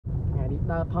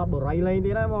đã thọt bổ rầy lên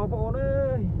tí đấy mà bộ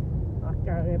ơi thật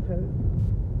cả em thứ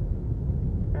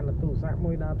anh là tủ sạc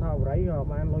môi đã thọt bổ rầy rồi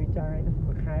mà anh lôi chai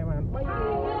mà khai mà anh bấy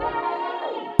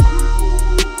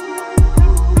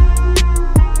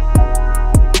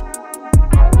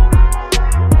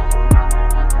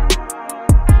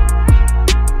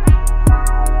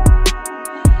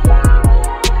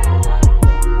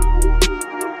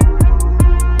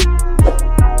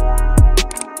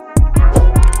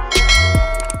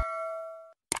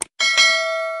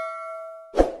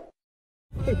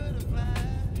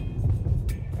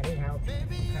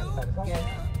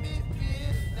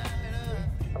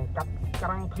cặp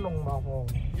căng thùng màu hồng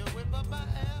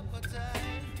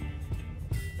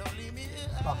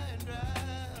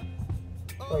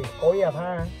ôi cối à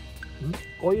tha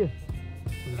cối à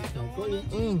cối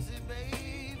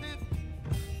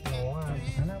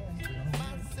nó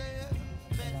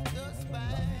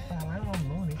ta láng không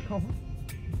nó đi không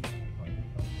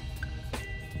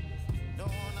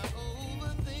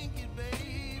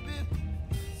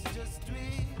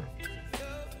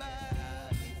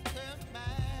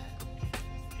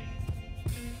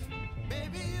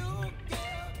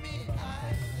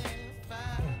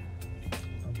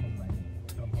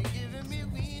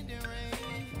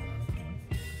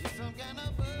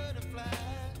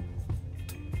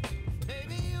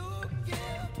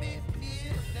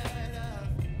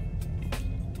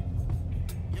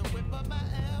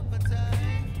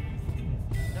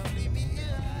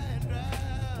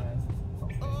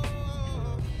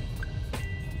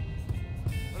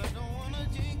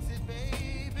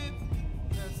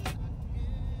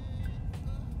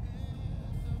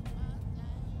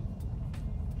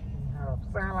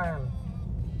xa làn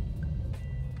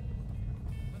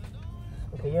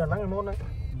thì là nắng mốt đấy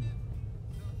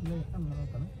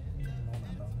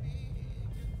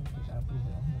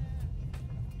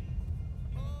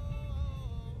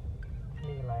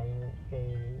đi lại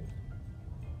cái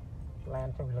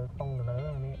lan trong lưới không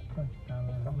nữa này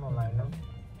nó lại lắm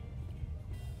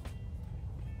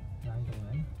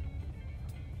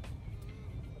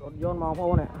rốt vô màu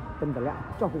phô này tình tử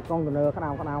lạ cho cái con nơ cái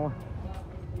nào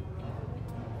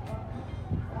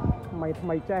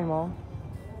mày che mà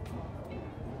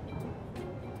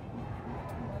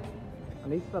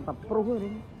anh ấy tập pro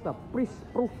đi tập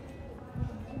pro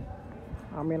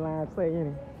amela xe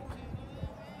này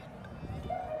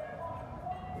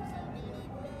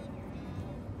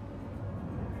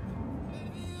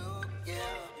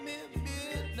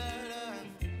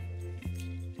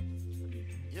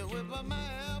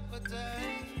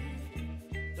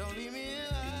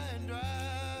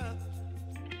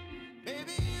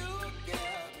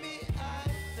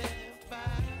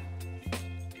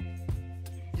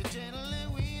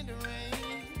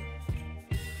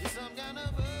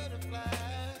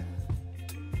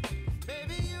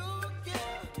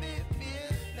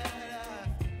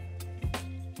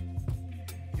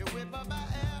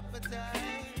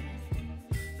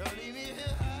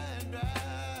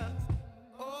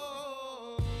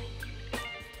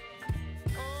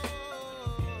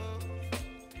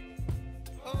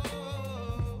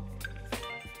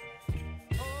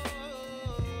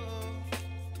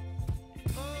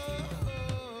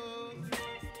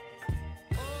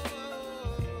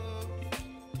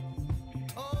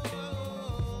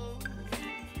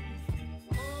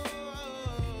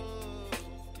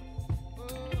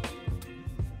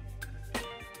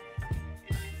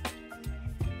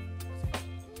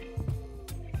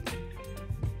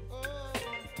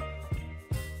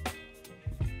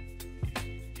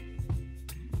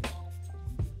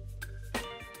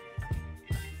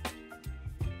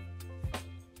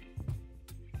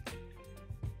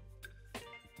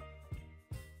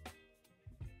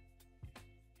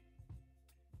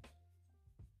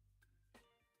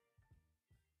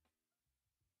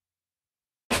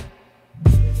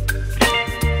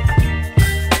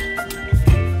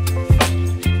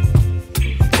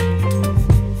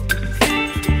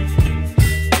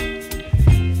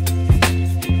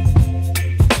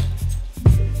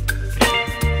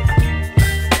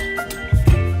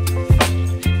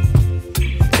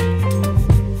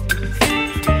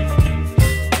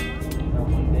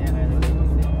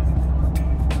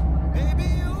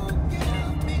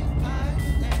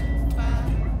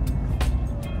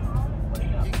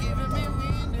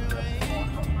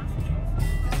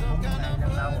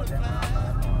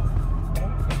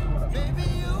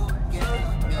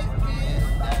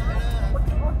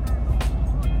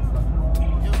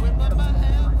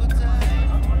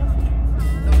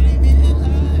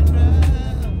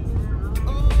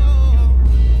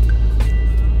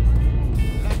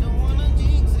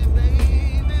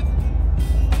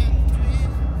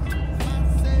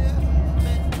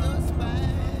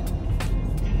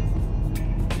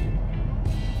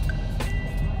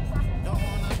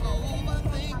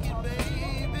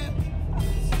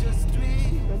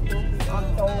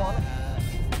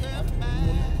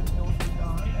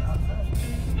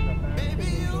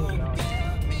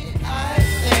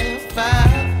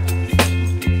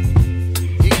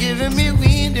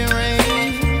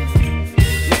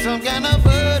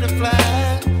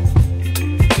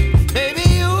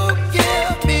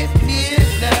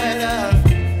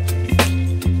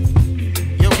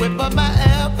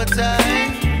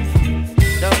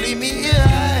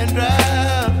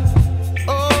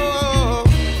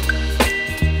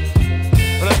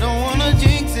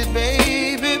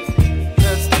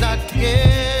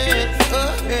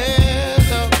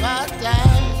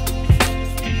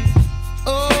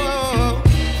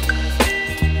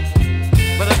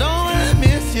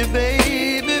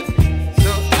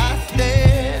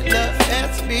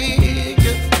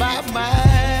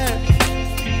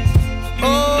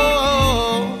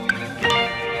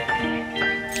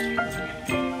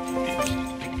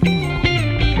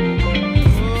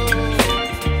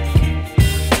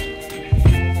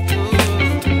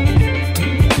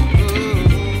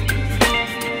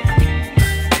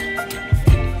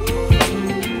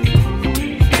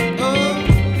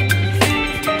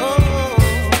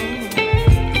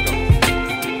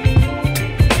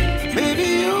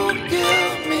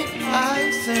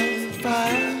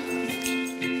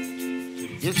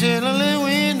chilling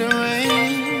in the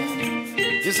rain.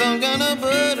 You're some kind of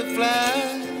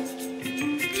butterfly.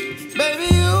 Baby,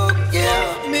 you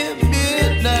give me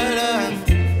midnight.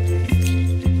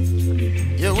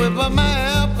 You whip up my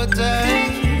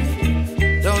appetite.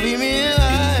 Don't leave me here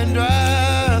high and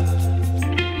dry.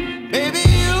 Baby,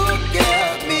 you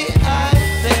give me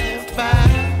ice and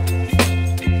fire.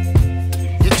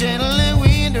 You're channeling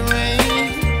wind and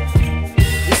rain.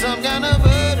 You're some kind of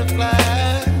butterfly.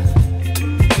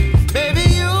 Baby,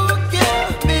 you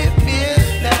give me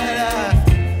midnight.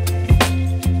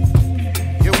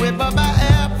 You whip up my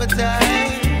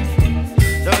appetite.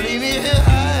 Don't leave me here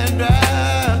high and dry.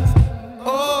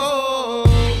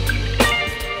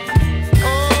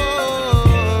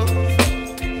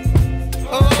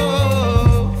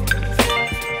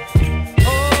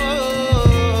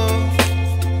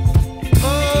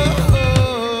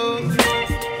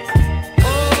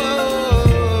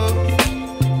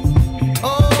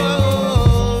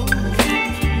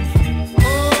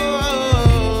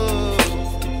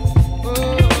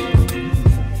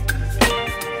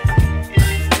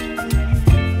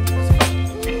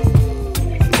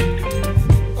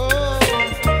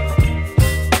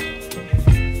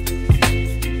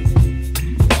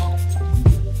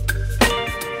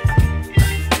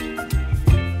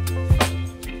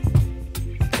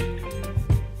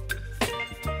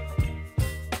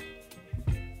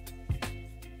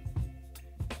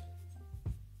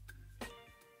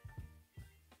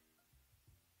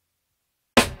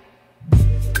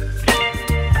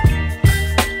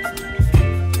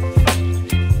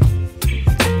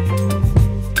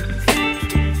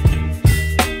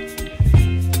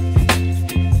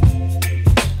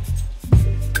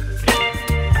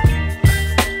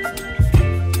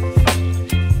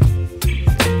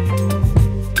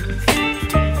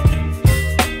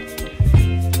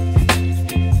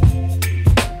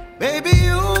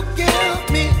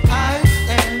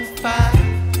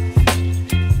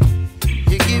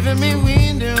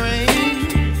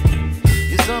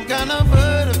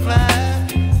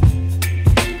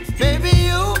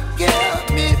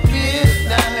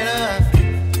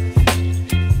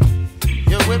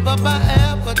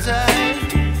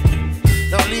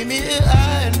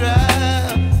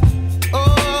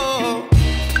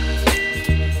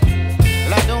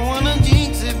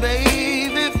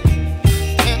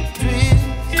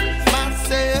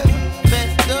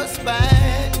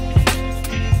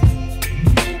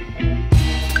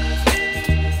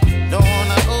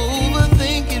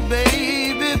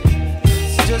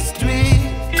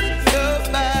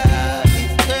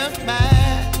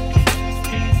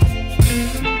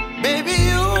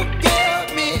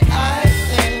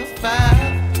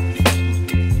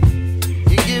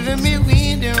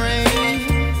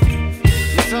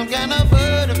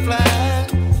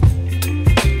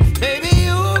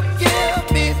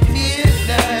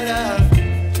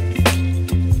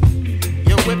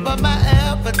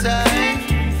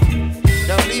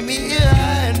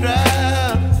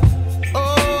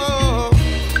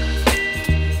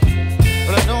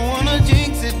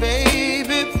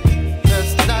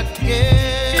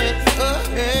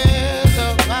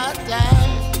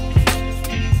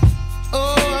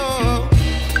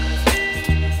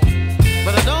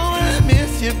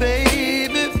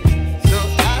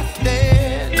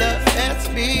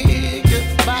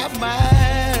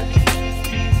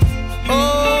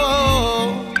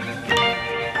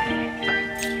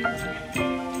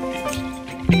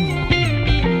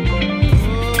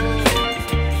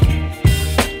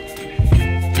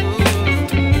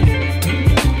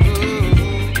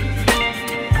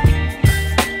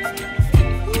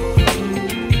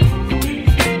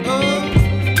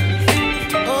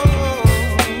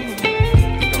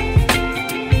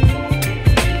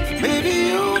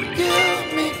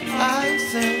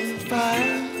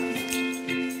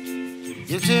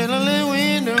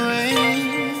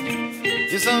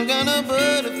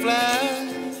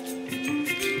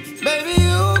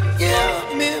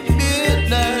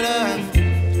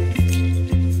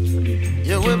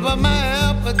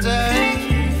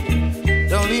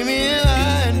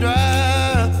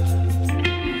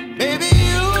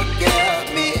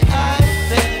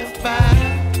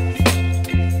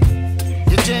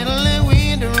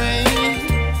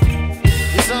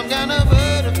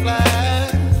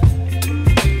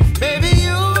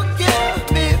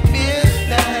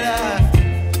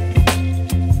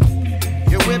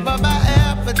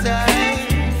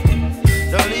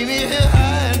 Don't leave me here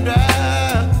high and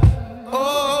dry.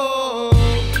 Oh.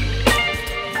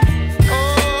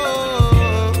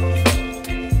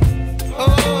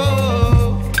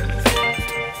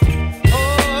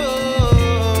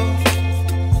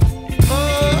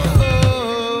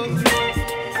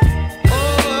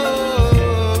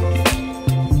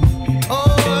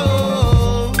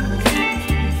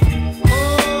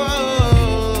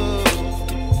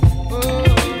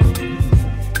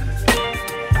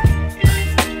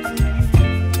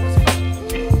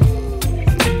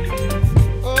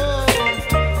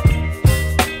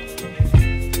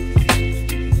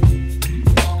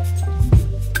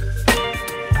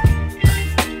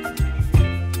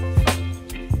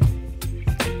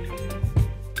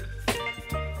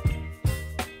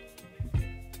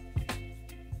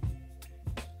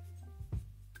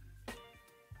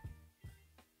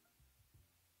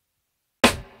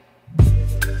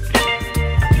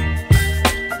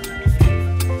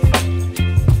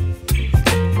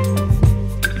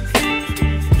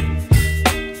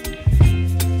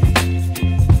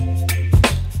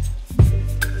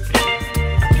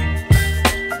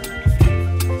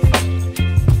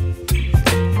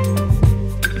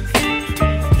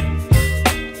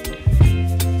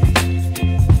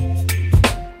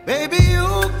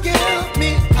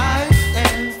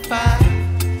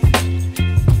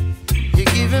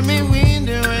 giving me wind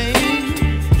and rain.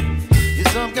 You're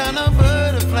some kind of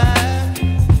butterfly.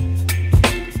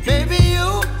 Baby,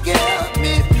 you give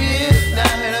me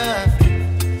midnight.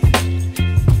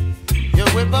 You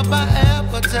whip up my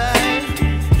appetite.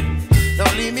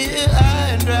 Don't leave me here high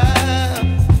and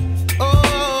dry.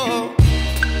 Oh,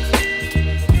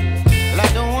 well, I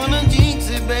don't wanna jinx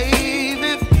it,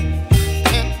 baby,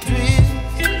 and twist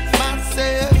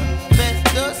myself at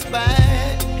the spine.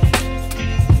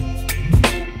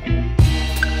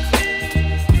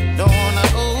 Don't wanna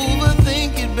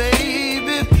overthink it,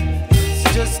 baby. It's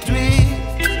just twist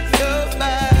your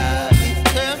body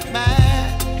and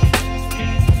mine.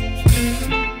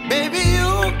 Baby, you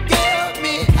give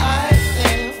me ice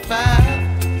and fire.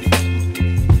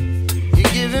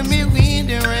 You're giving me wind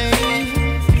and rain.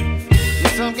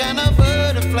 You're some kind of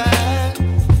butterfly.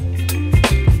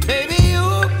 Baby, you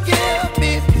give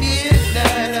me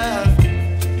midnight.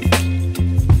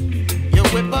 You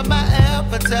whip up my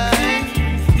appetite.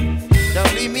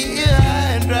 Don't leave me here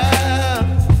high and dry.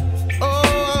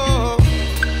 Oh,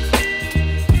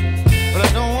 but I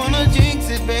don't wanna jinx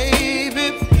it, baby.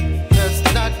 Let's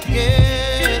not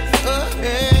get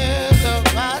ahead of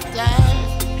my time.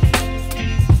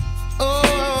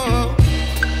 Oh,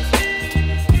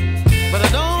 but I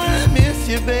don't wanna miss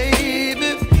you,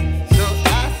 baby. So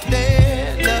I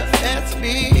stand up and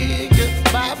speak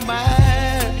my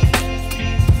mind.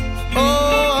 Oh.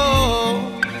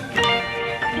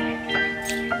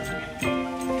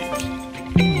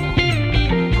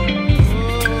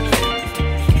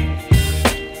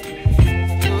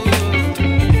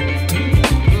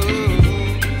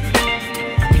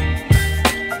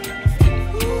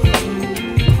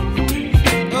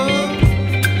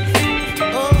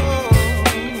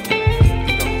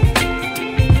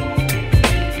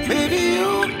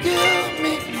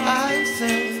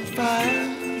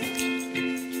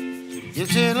 You're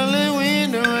chilling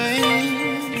wind and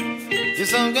rain. You're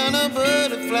some kind of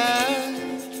butterfly.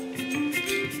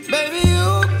 Baby, you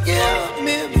give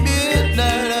me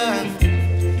midnight.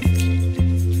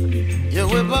 You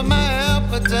whip up my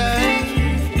appetite.